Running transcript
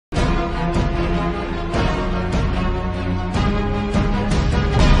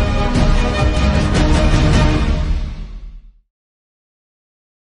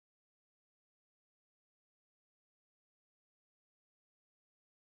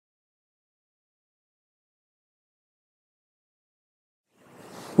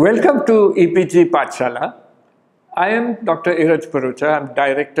Welcome to EPG Pathshala. I am Dr. Iraj Parucha. I am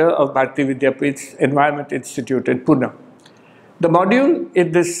Director of Vidya-mitra's Environment Institute in Pune. The module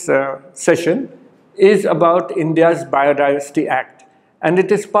in this session is about India's Biodiversity Act, and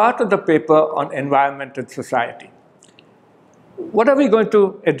it is part of the paper on environment and society. What are we going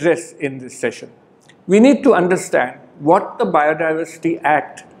to address in this session? We need to understand what the Biodiversity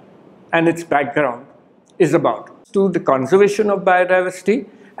Act and its background is about, to the conservation of biodiversity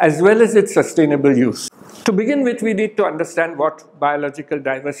as well as its sustainable use. To begin with, we need to understand what biological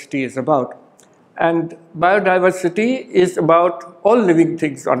diversity is about. And biodiversity is about all living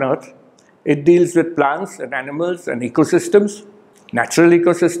things on Earth. It deals with plants and animals and ecosystems, natural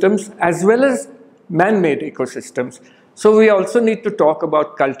ecosystems, as well as man-made ecosystems. So we also need to talk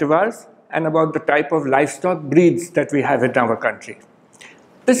about cultivars and about the type of livestock breeds that we have in our country.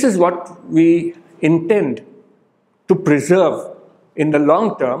 This is what we intend to preserve in the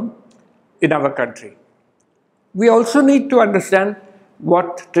long term in our country. We also need to understand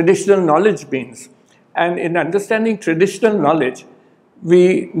what traditional knowledge means. And in understanding traditional knowledge,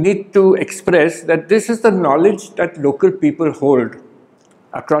 we need to express that this is the knowledge that local people hold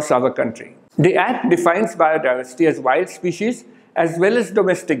across our country. The Act defines biodiversity as wild species as well as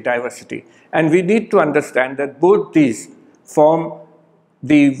domestic diversity. And we need to understand that both these form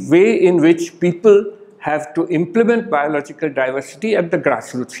the way in which people have to implement biological diversity at the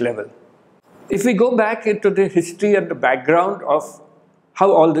grassroots level. If we go back into the history and the background of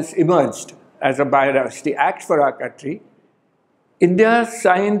how all this emerged as a Biodiversity Act for our country, India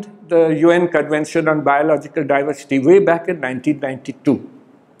signed the UN Convention on Biological Diversity way back in 1992.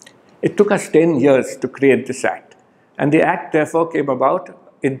 It took us 10 years to create this act, and the act therefore came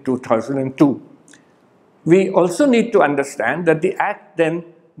about in 2002. We also need to understand that the act then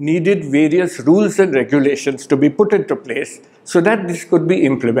needed various rules and regulations to be put into place so that this could be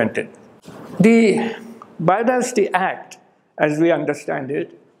implemented. The Biodiversity Act, as we understand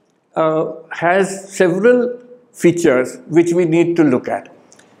it, has several features which we need to look at.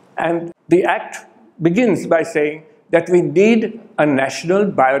 And the Act begins by saying that we need a national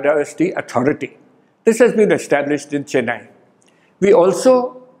biodiversity authority. This has been established in Chennai. We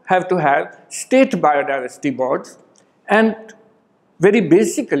also have to have state biodiversity boards, and very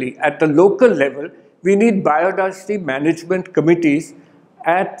basically at the local level, we need biodiversity management committees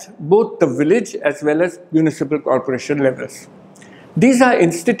at both the village as well as municipal corporation levels. These are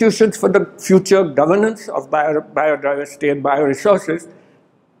institutions for the future governance of biodiversity and bioresources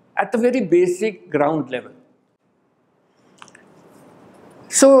at the very basic ground level.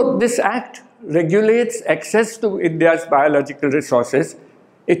 So this act regulates access to India's biological resources.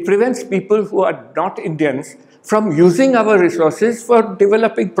 It prevents people who are not Indians from using our resources for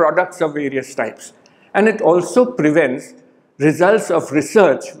developing products of various types. And it also prevents results of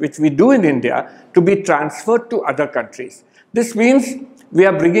research which we do in India to be transferred to other countries. This means we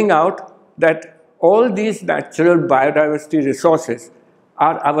are bringing out that all these natural biodiversity resources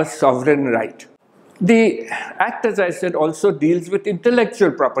are our sovereign right. The Act, as I said, also deals with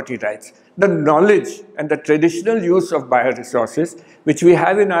intellectual property rights, the knowledge and the traditional use of bioresources which we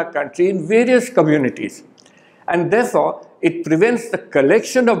have in our country in various communities. And therefore, it prevents the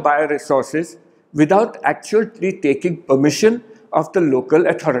collection of bioresources without actually taking permission of the local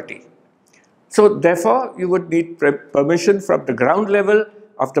authority. So therefore, you would need permission from the ground level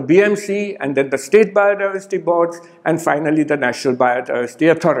of the BMC, and then the state biodiversity boards, and finally the National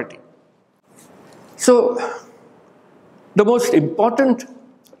Biodiversity Authority. So the most important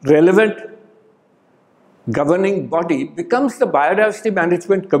relevant governing body becomes the Biodiversity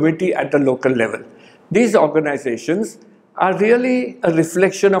Management Committee at the local level. These organizations are really a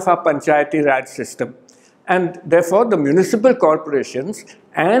reflection of our Panchayati Raj system, and therefore the municipal corporations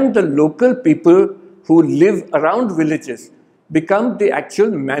and the local people who live around villages become the actual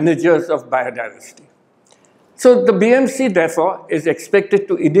managers of biodiversity. So the BMC therefore is expected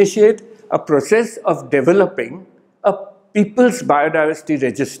to initiate a process of developing a People's Biodiversity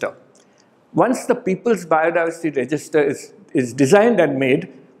Register. Once the People's Biodiversity Register is designed and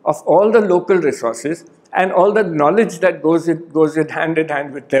made of all the local resources and all the knowledge that goes in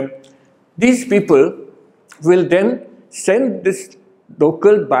hand with them, these people will then send this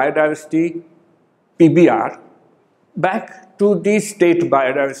local biodiversity PBR back to the State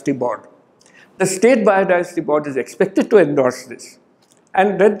Biodiversity Board. The State Biodiversity Board is expected to endorse this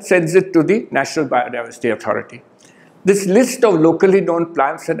and then sends it to the National Biodiversity Authority. This list of locally known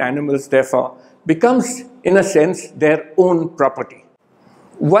plants and animals, therefore, becomes, in a sense, their own property.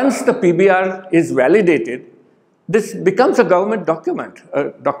 Once the PBR is validated, this becomes a government document, a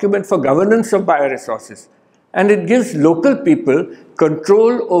document for governance of bioresources. and it gives local people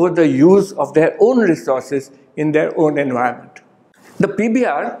control over the use of their own resources in their own environment. The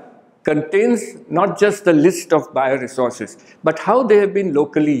PBR contains not just the list of bioresources, but how they have been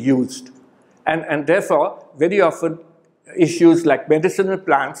locally used. And therefore, very often issues like medicinal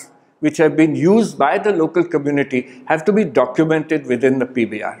plants, which have been used by the local community, have to be documented within the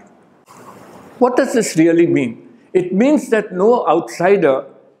PBR. What does this really mean? It means that no outsider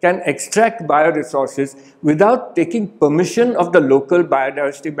can extract bioresources without taking permission of the local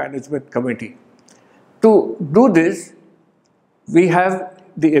biodiversity management committee. To do this, we have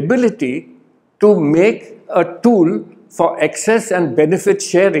the ability to make a tool for access and benefit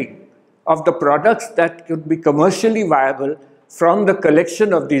sharing of the products that could be commercially viable from the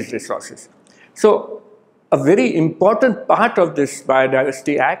collection of these resources. So a very important part of this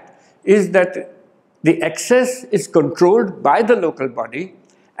Biodiversity Act is that the access is controlled by the local body,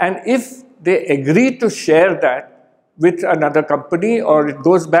 and if they agree to share that with another company or it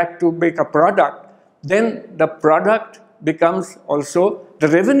goes back to make a product, then the product becomes also the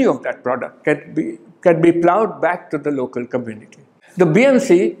revenue of that product can be plowed back to the local community. The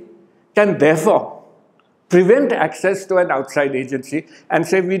BMC can therefore prevent access to an outside agency and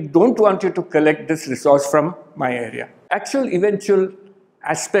say, we don't want you to collect this resource from my area. Eventual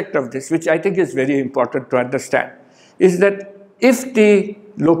aspect of this, which I think is very important to understand, is that if the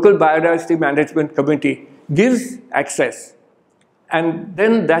local biodiversity management committee gives access and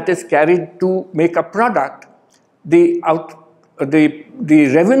then that is carried to make a product, the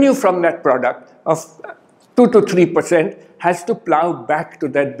revenue from that product of 2 to 3% has to plow back to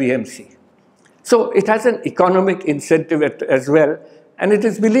that BMC. So it has an economic incentive as well, and it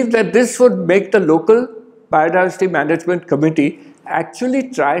is believed that this would make the local biodiversity management committee actually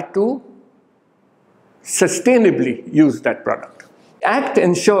try to sustainably use that product. The Act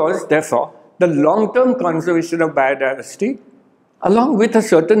ensures, therefore, the long-term conservation of biodiversity along with a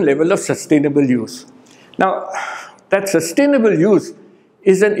certain level of sustainable use. Now, that sustainable use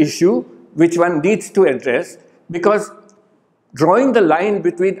is an issue which one needs to address, because drawing the line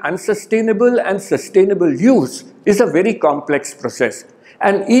between unsustainable and sustainable use is a very complex process.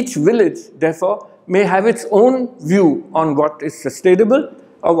 And each village, therefore, may have its own view on what is sustainable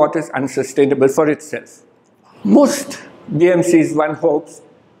or what is unsustainable for itself. Most BMCs, one hopes,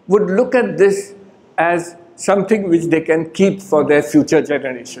 would look at this as something which they can keep for their future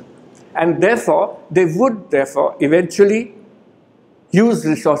generation. And therefore, they would eventually use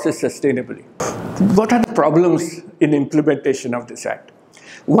resources sustainably. What are the problems in implementation of this Act?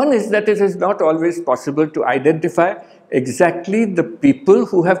 One is that it is not always possible to identify exactly the people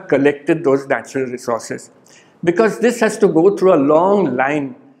who have collected those natural resources, because this has to go through a long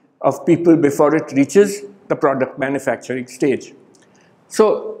line of people before it reaches the product manufacturing stage.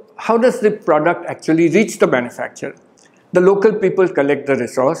 So how does the product actually reach the manufacturer? The local people collect the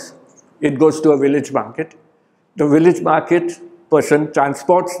resource, it goes to a village market. The village market person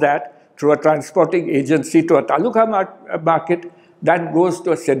transports that through a transporting agency to a taluka market, that goes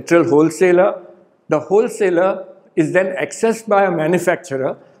to a central wholesaler. The wholesaler is then accessed by a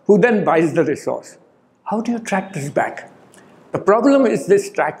manufacturer who then buys the resource. How do you track this back? The problem is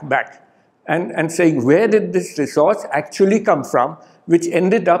this track back and saying, where did this resource actually come from, which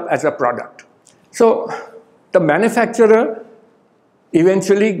ended up as a product? So the manufacturer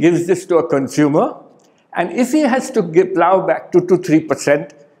eventually gives this to a consumer, and if he has to plow back 2 to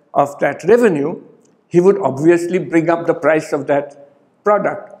 3% of that revenue, he would obviously bring up the price of that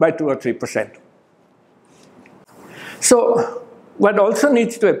product by 2 or 3%. So one also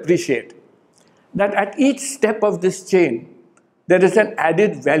needs to appreciate that at each step of this chain, there is an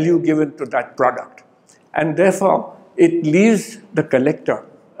added value given to that product. And therefore, it leaves the collector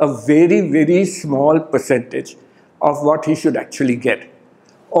a very, very small percentage of what he should actually get.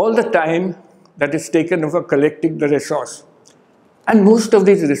 All the time that is taken over collecting the resource. And most of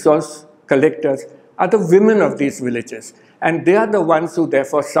these resource collectors are the women of these villages, and they are the ones who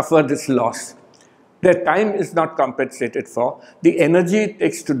therefore suffer this loss. Their time is not compensated for. The energy it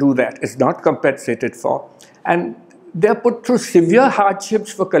takes to do that is not compensated for. And they are put through severe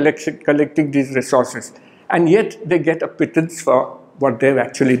hardships for collecting these resources. And yet they get a pittance for what they've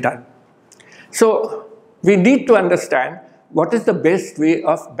actually done. So we need to understand what is the best way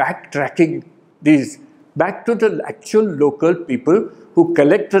of backtracking these back to the actual local people who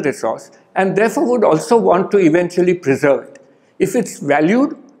collect the resource and therefore would also want to eventually preserve it. If it's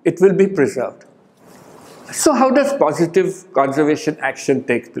valued, it will be preserved. So how does positive conservation action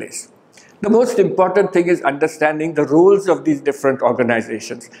take place? The most important thing is understanding the roles of these different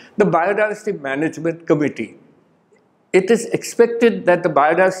organizations. The Biodiversity Management Committee it is expected that the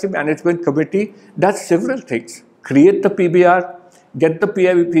Biodiversity Management Committee does several things. Create the PBR, get the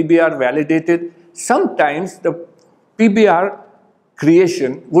PBR validated. Sometimes the PBR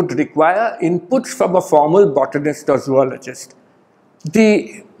creation would require inputs from a formal botanist or zoologist.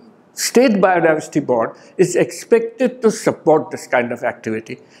 The State Biodiversity Board is expected to support this kind of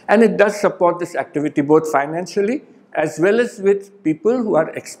activity, and it does support this activity both financially as well as with people who are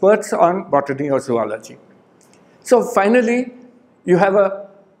experts on botany or zoology. So finally, you have an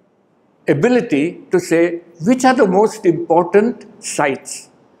ability to say which are the most important sites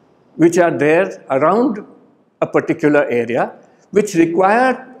which are there around a particular area which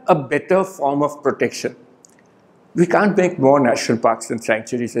require a better form of protection. We can't make more national parks and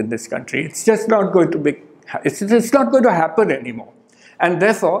sanctuaries in this country. It's just not going to be, it's not going to happen anymore. And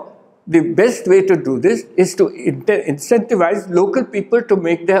therefore, the best way to do this is to incentivize local people to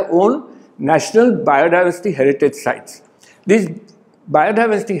make their own national biodiversity heritage sites. These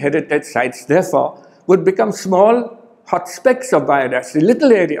biodiversity heritage sites, therefore, would become small hot specks of biodiversity,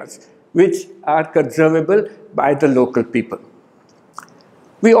 little areas which are conservable by the local people.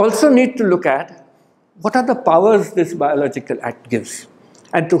 We also need to look at what are the powers this biological act gives,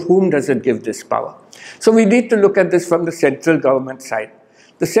 and to whom does it give this power. So we need to look at this from the central government side.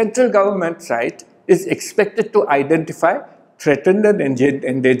 The central government side is expected to identify threatened and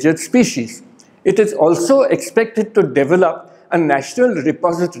endangered species. It is also expected to develop a national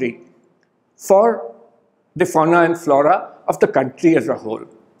repository for the fauna and flora of the country as a whole.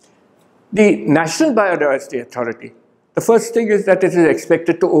 The National Biodiversity Authority, the first thing is that it is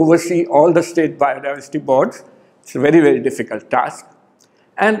expected to oversee all the state biodiversity boards. It's a very, very difficult task.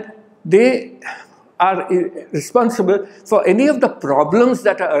 And they are responsible for any of the problems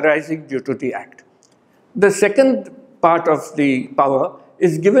that are arising due to the Act. The second part of the power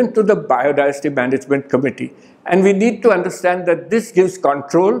is given to the Biodiversity Management Committee. And we need to understand that this gives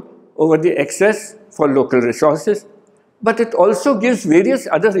control over the excess for local resources, but it also gives various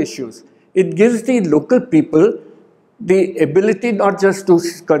other issues. It gives the local people the ability not just to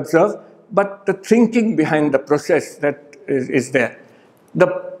conserve, but the thinking behind the process that is there. The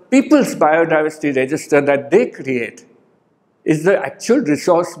People's Biodiversity Register that they create is the actual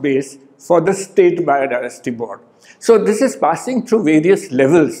resource base for the State Biodiversity Board. So this is passing through various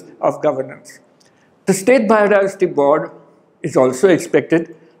levels of governance. The State Biodiversity Board is also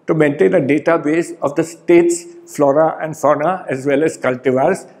expected to maintain a database of the state's flora and fauna, as well as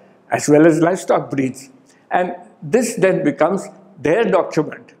cultivars, as well as livestock breeds. And this then becomes their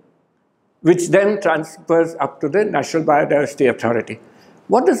document, which then transfers up to the National Biodiversity Authority.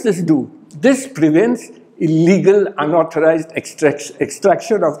 What does this do? This prevents illegal, unauthorized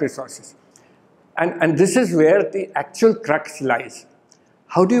extraction of resources. And this is where the actual crux lies.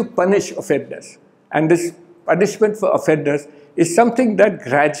 How do you punish offenders? And this punishment for offenders is something that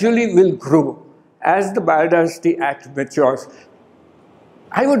gradually will grow as the Biodiversity Act matures.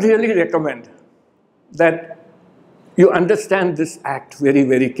 I would really recommend that you understand this act very,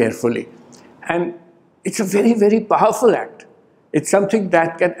 very carefully. And it's a very, very powerful act. It's something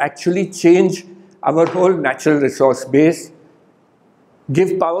that can actually change our whole natural resource base,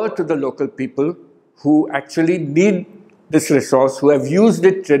 give power to the local people who actually need this resource, who have used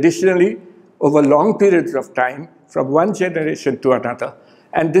it traditionally over long periods of time, from one generation to another.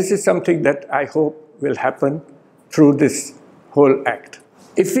 And this is something that I hope will happen through this whole act.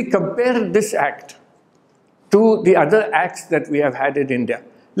 If we compare this act to the other acts that we have had in India,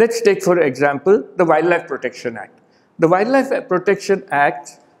 let's take, for example, the Wildlife Protection Act. The Wildlife Protection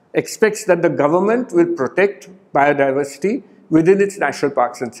Act expects that the government will protect biodiversity within its national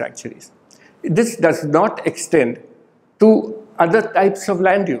parks and sanctuaries. This does not extend to other types of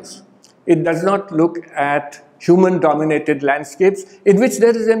land use. It does not look at human-dominated landscapes in which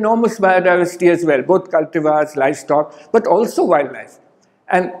there is enormous biodiversity as well, both cultivars, livestock, but also wildlife.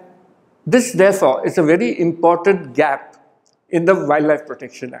 And this, therefore, is a very important gap in the Wildlife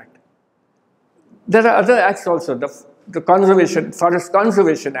Protection Act. There are other acts also. The Forest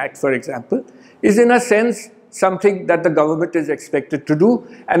Conservation Act, for example, is in a sense something that the government is expected to do,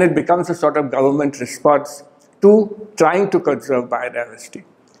 and it becomes a sort of government response to trying to conserve biodiversity.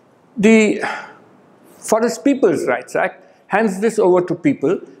 The Forest People's Rights Act hands this over to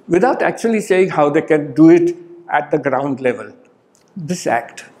people without actually saying how they can do it at the ground level. This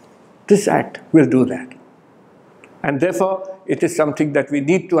act will do that. And therefore, it is something that we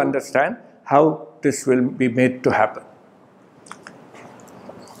need to understand how this will be made to happen.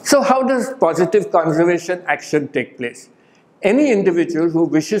 So how does positive conservation action take place? Any individual who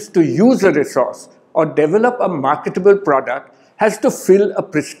wishes to use a resource or develop a marketable product has to fill a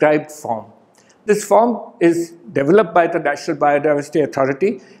prescribed form. This form is developed by the National Biodiversity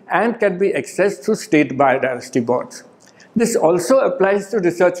Authority and can be accessed through state biodiversity boards. This also applies to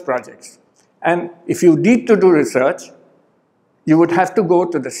research projects. And if you need to do research, you would have to go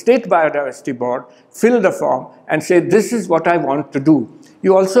to the state biodiversity board, fill the form, and say, this is what I want to do.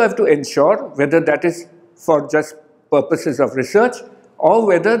 You also have to ensure whether that is for just purposes of research or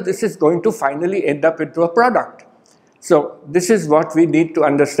whether this is going to finally end up into a product. So this is what we need to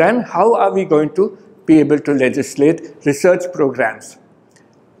understand. How are we going to be able to legislate research programs?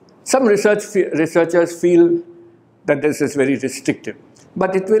 Some researchers feel that this is very restrictive,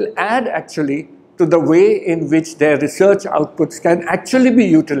 but it will add actually to the way in which their research outputs can actually be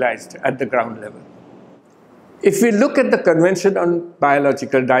utilized at the ground level. If we look at the Convention on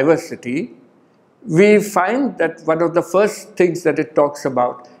Biological Diversity, we find that one of the first things that it talks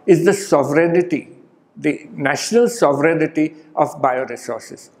about is the sovereignty, the national sovereignty of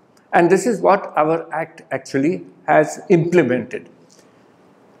bioresources. And this is what our Act actually has implemented.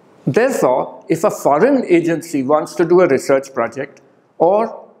 Therefore, if a foreign agency wants to do a research project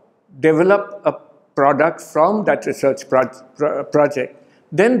or develop a product from that research project,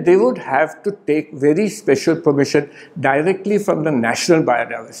 then they would have to take very special permission directly from the National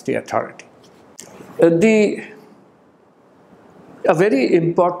Biodiversity Authority. A very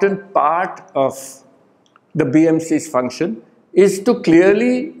important part of the BMC's function is to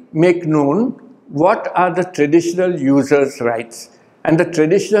clearly make known what are the traditional users' rights and the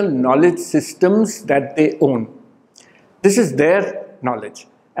traditional knowledge systems that they own. This is their knowledge,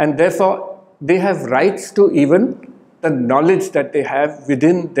 and therefore they have rights to even the knowledge that they have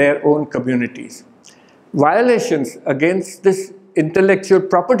within their own communities. Violations against this intellectual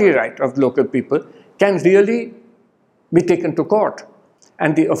property right of local people can really be taken to court,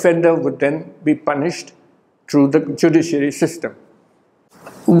 and the offender would then be punished through the judiciary system.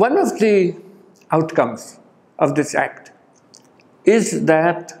 One of the outcomes of this act is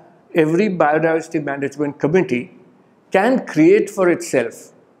that every biodiversity management committee can create for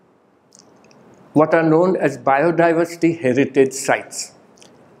itself what are known as biodiversity heritage sites.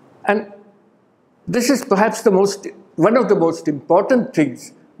 And this is perhaps one of the most important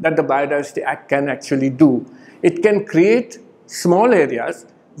things that the Biodiversity Act can actually do. It can create small areas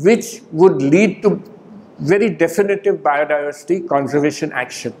which would lead to very definitive biodiversity conservation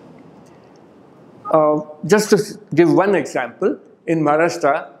action. Just to give one example, in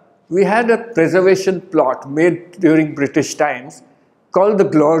Maharashtra, we had a preservation plot made during British times called the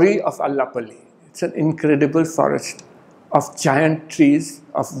Glory of Allapalli. It's an incredible forest of giant trees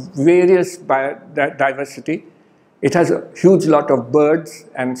of various biodiversity. It has a huge lot of birds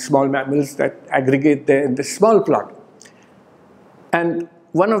and small mammals that aggregate there in this small plot. And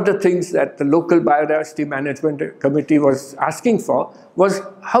one of the things that the local biodiversity management committee was asking for was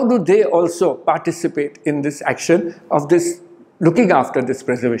how do they also participate in this action of this looking after this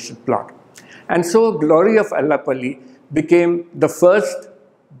preservation plot. And so Glory of Allapalli became the first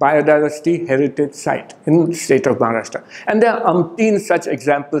biodiversity heritage site in the state of Maharashtra. And there are umpteen such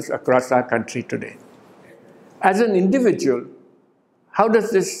examples across our country today. As an individual, how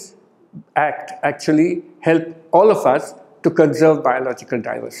does this act actually help all of us to conserve biological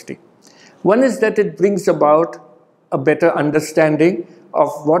diversity? One is that it brings about a better understanding of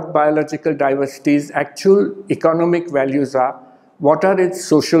what biological diversity's actual economic values are, what are its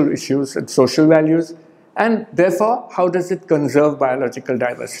social issues and social values, and therefore, how does it conserve biological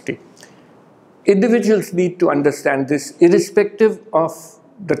diversity? Individuals need to understand this irrespective of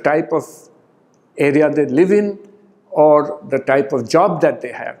the type of area they live in or the type of job that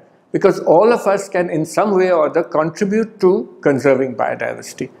they have, because all of us can in some way or other contribute to conserving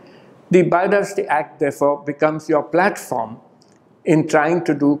biodiversity. The Biodiversity Act therefore becomes your platform in trying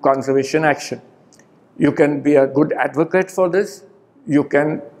to do conservation action. You can be a good advocate for this, you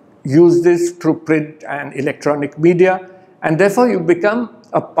can use this through print and electronic media, and therefore you become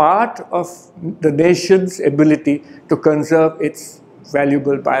a part of the nation's ability to conserve its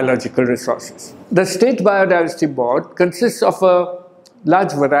valuable biological resources. The State Biodiversity Board consists of a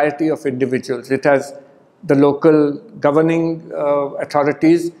large variety of individuals. It has the local governing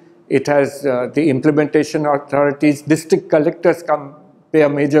authorities, it has the implementation authorities, district collectors play a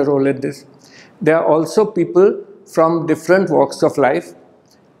major role in this. There are also people from different walks of life,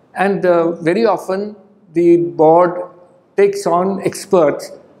 and very often the board takes on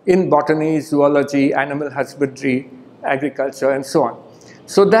experts in botany, zoology, animal husbandry, agriculture, and so on.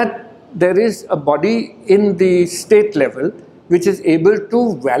 So that there is a body in the state level which is able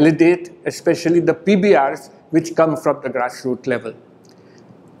to validate especially the PBRs which come from the grassroots level.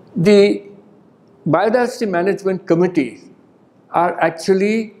 The biodiversity management committees are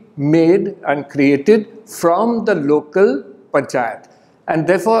actually made and created from the local panchayat. And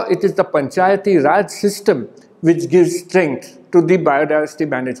therefore, it is the Panchayati Raj system which gives strength to the biodiversity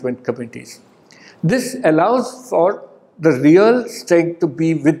management committees. This allows for the real strength to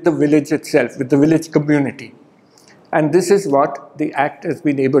be with the village itself, with the village community. And this is what the Act has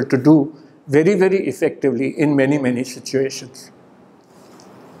been able to do very, very effectively in many, many situations.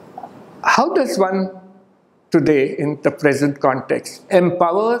 How does one today, in the present context,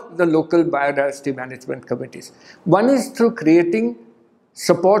 empower the local biodiversity management committees? One is through creating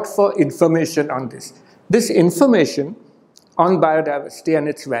support for information on this. This information on biodiversity and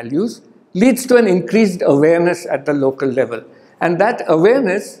its values leads to an increased awareness at the local level. And that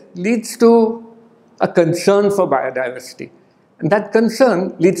awareness leads to a concern for biodiversity. And that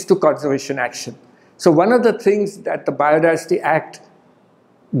concern leads to conservation action. So one of the things that the Biodiversity Act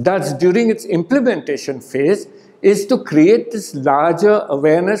does during its implementation phase is to create this larger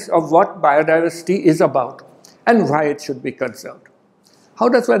awareness of what biodiversity is about and why it should be conserved. How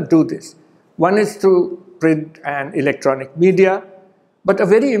does one do this? One is through print and electronic media, but a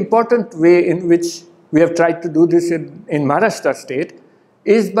very important way in which we have tried to do this in Maharashtra state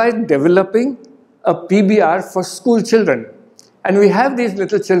is by developing a PBR for school children. And we have these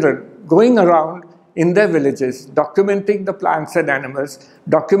little children going around in their villages, documenting the plants and animals,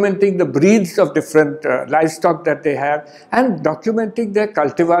 documenting the breeds of different livestock that they have, and documenting their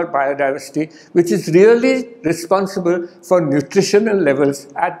cultivar biodiversity, which is really responsible for nutritional levels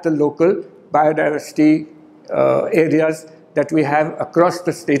at the local biodiversity areas that we have across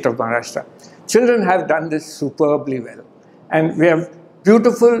the state of Maharashtra. Children have done this superbly well. And we have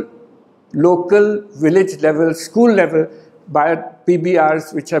beautiful local, village level, school level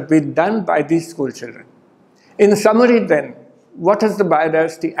PBRs which have been done by these school children. In summary then, what is the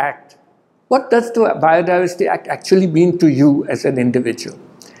Biodiversity Act? What does the Biodiversity Act actually mean to you as an individual?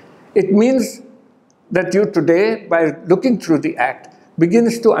 It means that you today, by looking through the Act,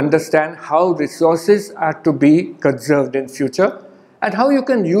 begins to understand how resources are to be conserved in future and how you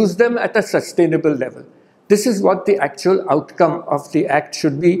can use them at a sustainable level. This is what the actual outcome of the Act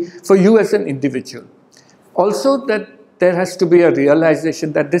should be for you as an individual. Also, that there has to be a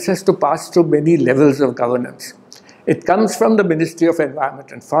realization that this has to pass through many levels of governance. It comes from the Ministry of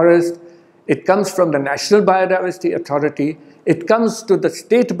Environment and Forest, it comes from the National Biodiversity Authority, it comes to the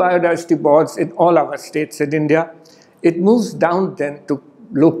state biodiversity boards in all our states in India. It moves down then to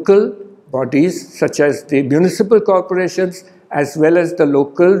local bodies such as the municipal corporations as well as the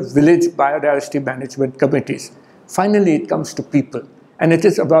local village biodiversity management committees. Finally, it comes to people. And it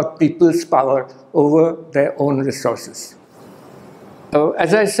is about people's power over their own resources.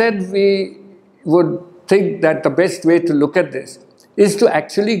 As I said, we would think that the best way to look at this is to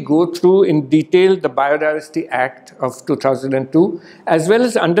actually go through in detail the Biodiversity Act of 2002, as well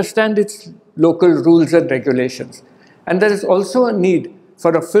as understand its local rules and regulations. And there is also a need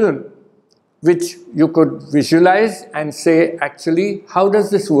for a film which you could visualize and say, actually, how does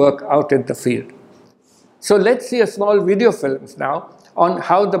this work out in the field? So let's see a small video film now on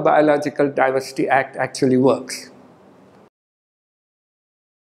how the Biological Diversity Act actually works.